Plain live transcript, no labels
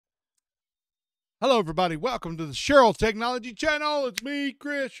Hello, everybody. Welcome to the Cheryl Technology Channel. It's me,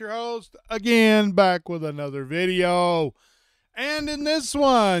 Chris, your host, again, back with another video. And in this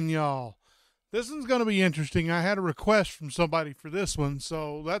one, y'all, this one's going to be interesting. I had a request from somebody for this one,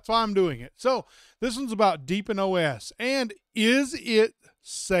 so that's why I'm doing it. So this one's about Deepin OS, and is it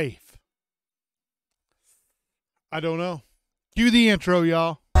safe? I don't know. Cue the intro,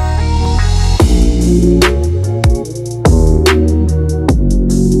 y'all.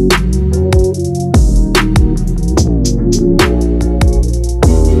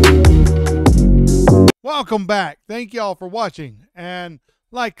 Welcome back. Thank y'all for watching, and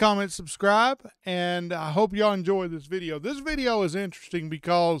like, comment, subscribe, and I hope y'all enjoy this video. This video is interesting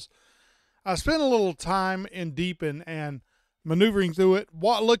because I spent a little time in Deepin and maneuvering through it,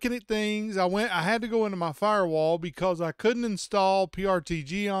 looking at things. I had to go into my firewall because I couldn't install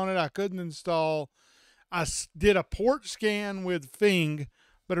PRTG on it. I did a port scan with Fing,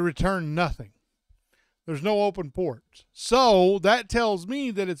 but it returned nothing. There's no open ports. So that tells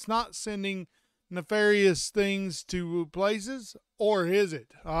me that it's not sending nefarious things to places, or is it?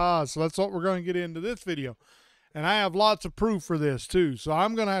 So that's what we're going to get into this video. And I have lots of proof for this too. So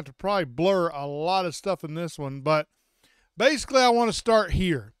I'm going to have to probably blur a lot of stuff in this one, but basically I want to start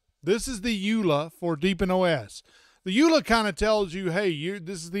here. This is the EULA for Deepin OS. The EULA kind of tells you, hey,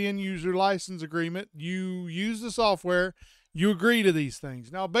 this is the end user license agreement. You use the software, you agree to these things.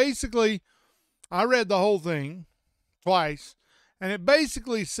 Now, basically, I read the whole thing twice, and it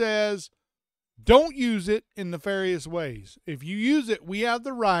basically says, don't use it in nefarious ways. If you use it, we have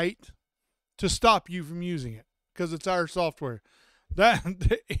the right to stop you from using it because it's our software. That,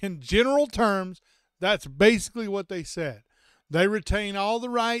 in general terms, that's basically what they said. They retain all the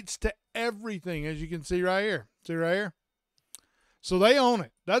rights to everything, as you can see right here. See right here? So they own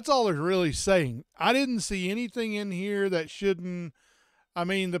it. That's all they're really saying. I didn't see anything in here that shouldn't. I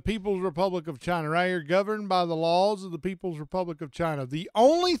mean, the People's Republic of China right here, governed by the laws of the People's Republic of China. The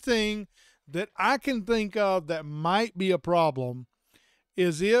only thing that I can think of that might be a problem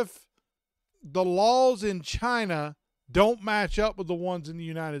is if the laws in China don't match up with the ones in the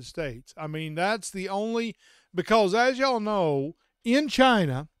United States. I mean, that's the only, because as y'all know, in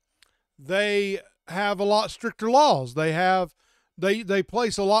China, they have a lot stricter laws. They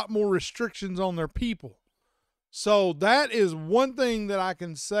place a lot more restrictions on their people. So that is one thing that I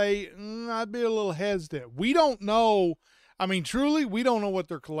can say, I'd be a little hesitant. We don't know. I mean, truly, we don't know what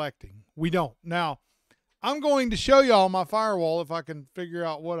they're collecting. We don't. Now, I'm going to show y'all my firewall if I can figure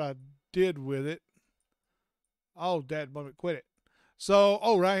out what I did with it. Oh, dadgummit, quit it. So,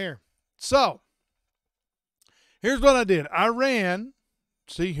 right here. So, here's what I did. I ran,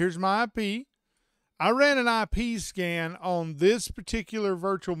 see, here's my IP. I ran an IP scan on this particular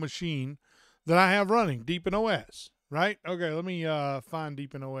virtual machine that I have running, Deepin OS, right? Okay, let me find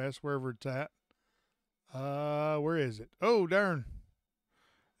Deepin OS wherever it's at. Where is it? Oh, darn.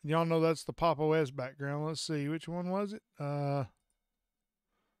 Y'all know that's the Pop OS background. Let's see. Which one was it? Oh,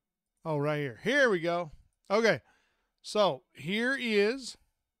 right here. Here we go. Okay. So here is,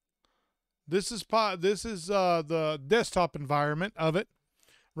 this is the desktop environment of it,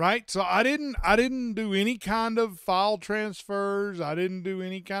 right? So I didn't do any kind of file transfers. I didn't do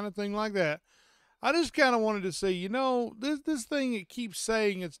any kind of thing like that. I just kind of wanted to say, you know, this thing, it keeps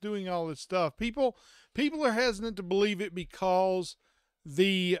saying it's doing all this stuff. People are hesitant to believe it because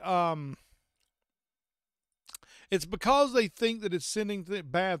it's because they think that it's sending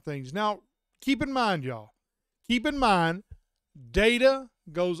bad things. Now, keep in mind, y'all. Keep in mind, data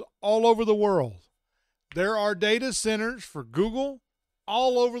goes all over the world. There are data centers for Google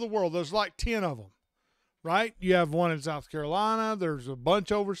all over the world. There's like 10 of them, right? You have one in South Carolina. There's a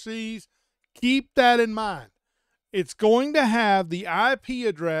bunch overseas. Keep that in mind. It's going to have the IP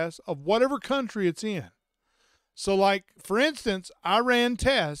address of whatever country it's in. So, like, for instance, I ran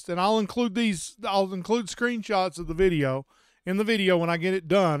tests, and I'll include screenshots of the video in the video when I get it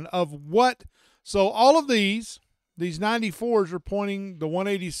done of what. So all of these 94s are pointing, the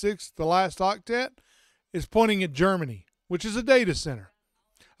 186, the last octet, is pointing at Germany, which is a data center.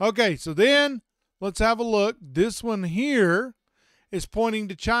 Okay, so then let's have a look. This one here is pointing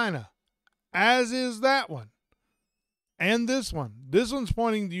to China, as is that one. And this one. This one's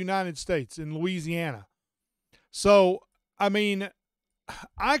pointing to the United States in Louisiana. So, I mean,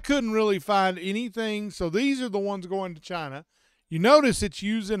 I couldn't really find anything. So these are the ones going to China. You notice it's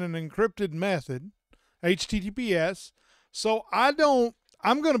using an encrypted method, HTTPS. So I'm going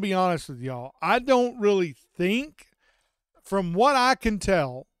to be honest with y'all. I don't really think, from what I can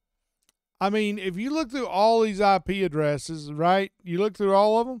tell, I mean, if you look through all these IP addresses, right, you look through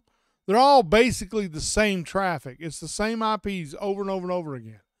all of them, they're all basically the same traffic. It's the same IPs over and over and over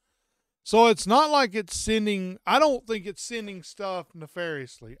again. So it's not like it's sending, I don't think it's sending stuff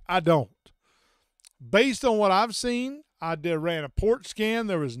nefariously. I don't. Based on what I've seen, ran a port scan.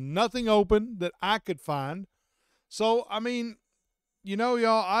 There was nothing open that I could find. So, I mean, y'all,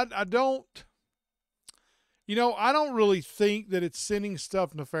 I don't, I don't really think that it's sending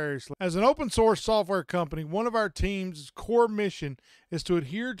stuff nefariously. As an open source software company, one of our team's core mission is to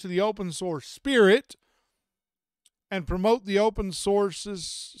adhere to the open source spirit and promote the open source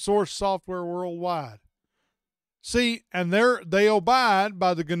software worldwide. See, and they abide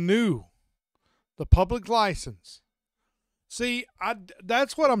by the GNU, the public license. See,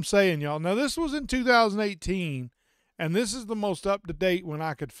 that's what I'm saying, y'all. Now, this was in 2018, and this is the most up-to-date one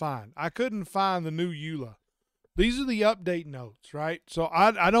I could find. I couldn't find the new EULA. These are the update notes, right? So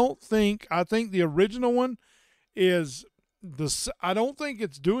I think the original one is I don't think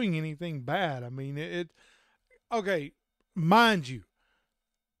it's doing anything bad. I mean, okay, mind you.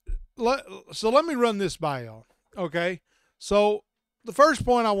 So let me run this by y'all, okay? So the first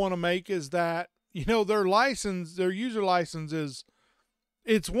point I want to make is that, their user license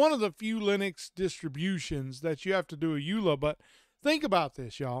it's one of the few Linux distributions that you have to do a EULA, but think about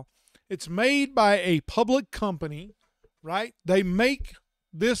this, y'all. It's made by a public company, right? They make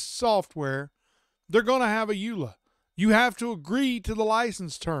this software. They're going to have a EULA. You have to agree to the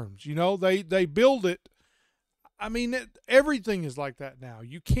license terms. They build it. I mean, everything is like that now.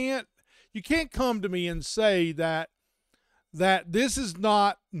 You can't come to me and say that this is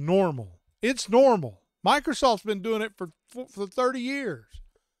not normal. It's normal. Microsoft's been doing it for 30 years.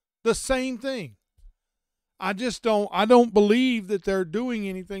 The same thing. I don't believe that they're doing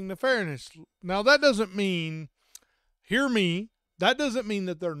anything nefarious. Now, that doesn't mean, hear me, that doesn't mean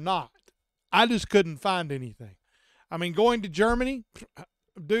that they're not. I just couldn't find anything. I mean, going to Germany,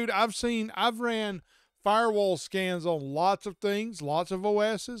 dude, I've ran firewall scans on lots of things, lots of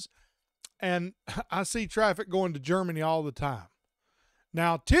OSs, and I see traffic going to Germany all the time.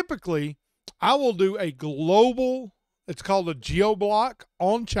 Now, typically, I will do a global, it's called a geo-block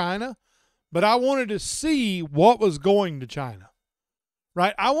on China, but I wanted to see what was going to China,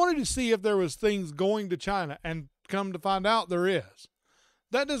 right? I wanted to see if there was things going to China, and come to find out there is.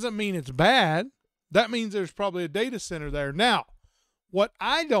 That doesn't mean it's bad. That means there's probably a data center there. Now, what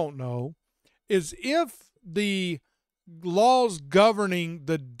I don't know is if the laws governing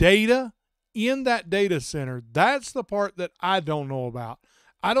the data in that data center, that's the part that I don't know about.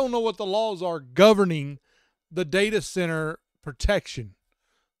 I don't know what the laws are governing the data center protection.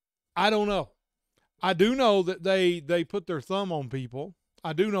 I don't know. I do know that they put their thumb on people.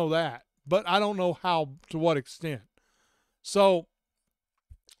 I do know that, but I don't know to what extent. So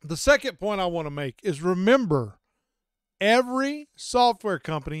the second point I want to make is, remember, every software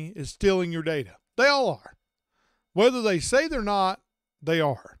company is stealing your data. They all are. Whether they say they're not, they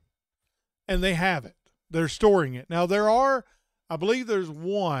are. And they have it. They're storing it. Now, I believe there's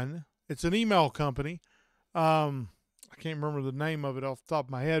one. It's an email company. I can't remember the name of it off the top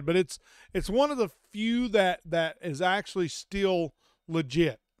of my head, but it's one of the few that is actually still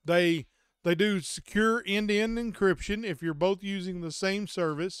legit. They do secure end-to-end encryption if you're both using the same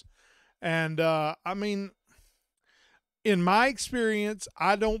service. And I mean, in my experience,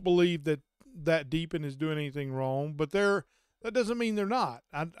 I don't believe that Deepin is doing anything wrong, but that doesn't mean they're not.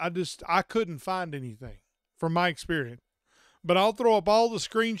 I couldn't find anything from my experience. But I'll throw up all the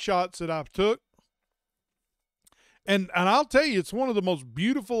screenshots that I've took. And I'll tell you, it's one of the most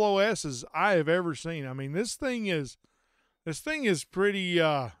beautiful OSs I have ever seen. I mean, this thing is pretty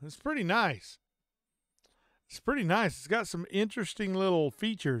it's pretty nice. It's pretty nice. It's got some interesting little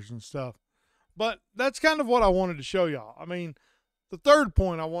features and stuff. But that's kind of what I wanted to show y'all. I mean, the third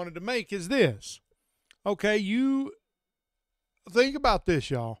point I wanted to make is this. Okay, you think about this,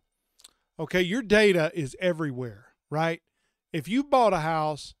 y'all. Okay, your data is everywhere, right? If you bought a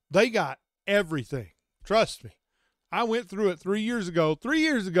house, they got everything. Trust me. I went through it 3 years ago. 3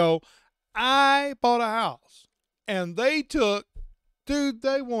 years ago, I bought a house. And they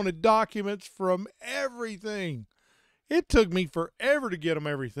wanted documents from everything. It took me forever to get them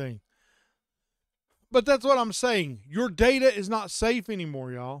everything. But that's what I'm saying. Your data is not safe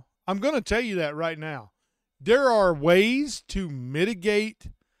anymore, y'all. I'm going to tell you that right now. There are ways to mitigate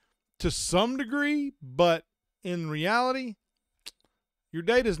to some degree, but in reality, your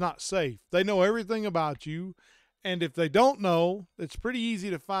data is not safe. They know everything about you. And if they don't know, it's pretty easy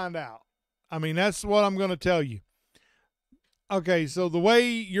to find out. I mean, that's what I'm going to tell you. Okay, so the way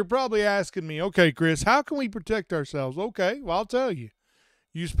you're probably asking me, okay, Chris, how can we protect ourselves? Okay, well, I'll tell you.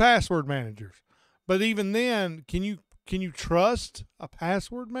 Use password managers. But even then, can you trust a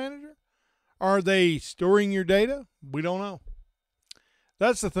password manager? Are they storing your data? We don't know.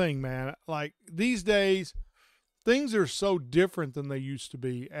 That's the thing, man. Like these days, things are so different than they used to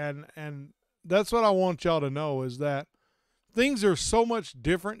be, and that's what I want y'all to know is that things are so much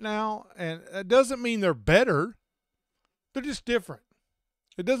different now, and it doesn't mean they're better. They're just different.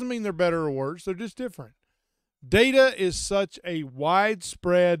 It doesn't mean they're better or worse. They're just different. Data is such a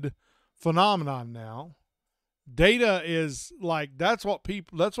widespread phenomenon now. Data is like that's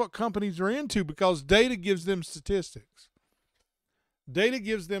what companies are into because data gives them statistics. Data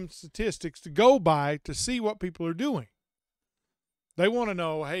gives them statistics to go by to see what people are doing. They want to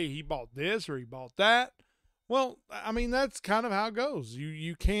know, hey, he bought this or he bought that. Well, I mean, that's kind of how it goes.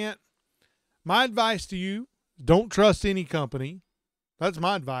 You can't. My advice to you, don't trust any company. That's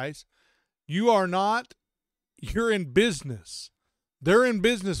my advice. You're in business. They're in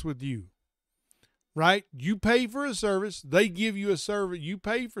business with you, right? You pay for a service. They give you a service. You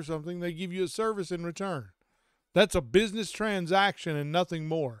pay for something. They give you a service in return. That's a business transaction and nothing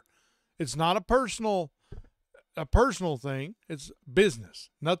more. It's not a personal thing. It's business,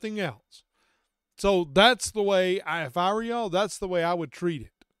 nothing else. So that's the way, if I were y'all, that's the way I would treat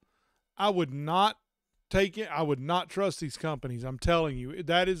it. I would not take it. I would not trust these companies. I'm telling you,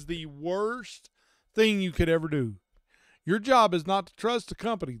 that is the worst thing you could ever do. Your job is not to trust a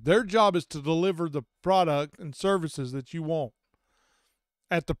company. Their job is to deliver the product and services that you want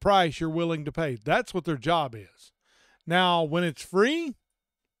at the price you're willing to pay. That's what their job is. Now, when it's free,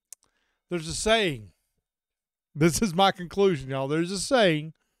 there's a saying. This is my conclusion, y'all. There's a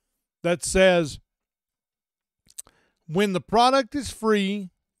saying that says, when the product is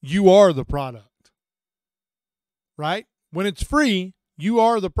free, you are the product. Right? When it's free, you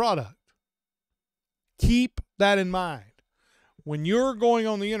are the product. Keep that in mind. When you're going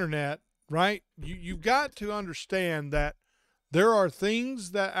on the internet, right, you've got to understand that there are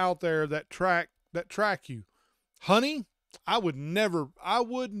things that out there that track you. Honey, I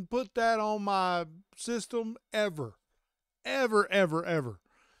wouldn't put that on my system ever. Ever, ever, ever.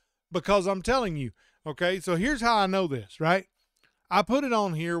 Because I'm telling you, okay, so here's how I know this, right? I put it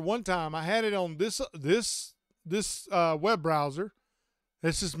on here one time. I had it on this web browser.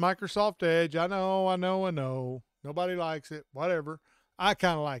 This is Microsoft Edge. I know. Nobody likes it. Whatever. I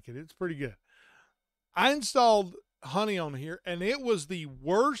kind of like it. It's pretty good. I installed Honey on here, and it was the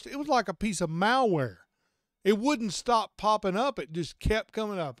worst. It was like a piece of malware. It wouldn't stop popping up. It just kept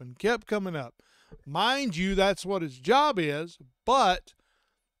coming up and kept coming up. Mind you, that's what its job is, but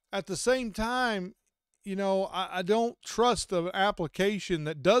at the same time, you know, I don't trust an application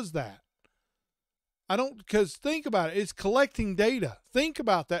that does that. I don't, because think about it. It's collecting data. Think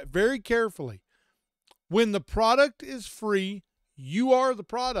about that very carefully. When the product is free, you are the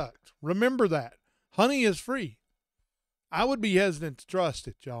product. Remember that. Honey is free. I would be hesitant to trust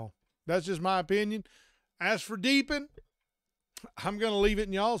it, y'all. That's just my opinion. As for Deepin, I'm going to leave it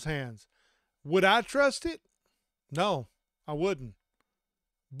in y'all's hands. Would I trust it? No, I wouldn't.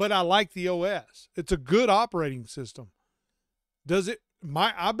 But I like the OS. It's a good operating system. Does it?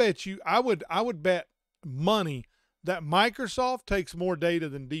 I bet you. I would bet money that Microsoft takes more data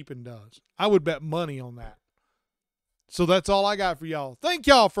than Deepin does. I would bet money on that. So that's all I got for y'all. Thank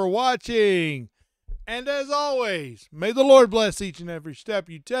y'all for watching. And as always, may the Lord bless each and every step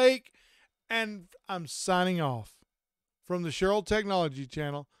you take. And I'm signing off from the Cheryl Technology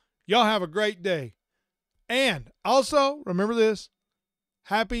Channel. Y'all have a great day. And also, remember this.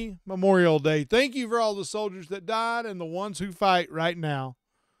 Happy Memorial Day. Thank you for all the soldiers that died and the ones who fight right now.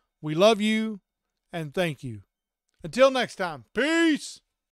 We love you and thank you. Until next time, peace.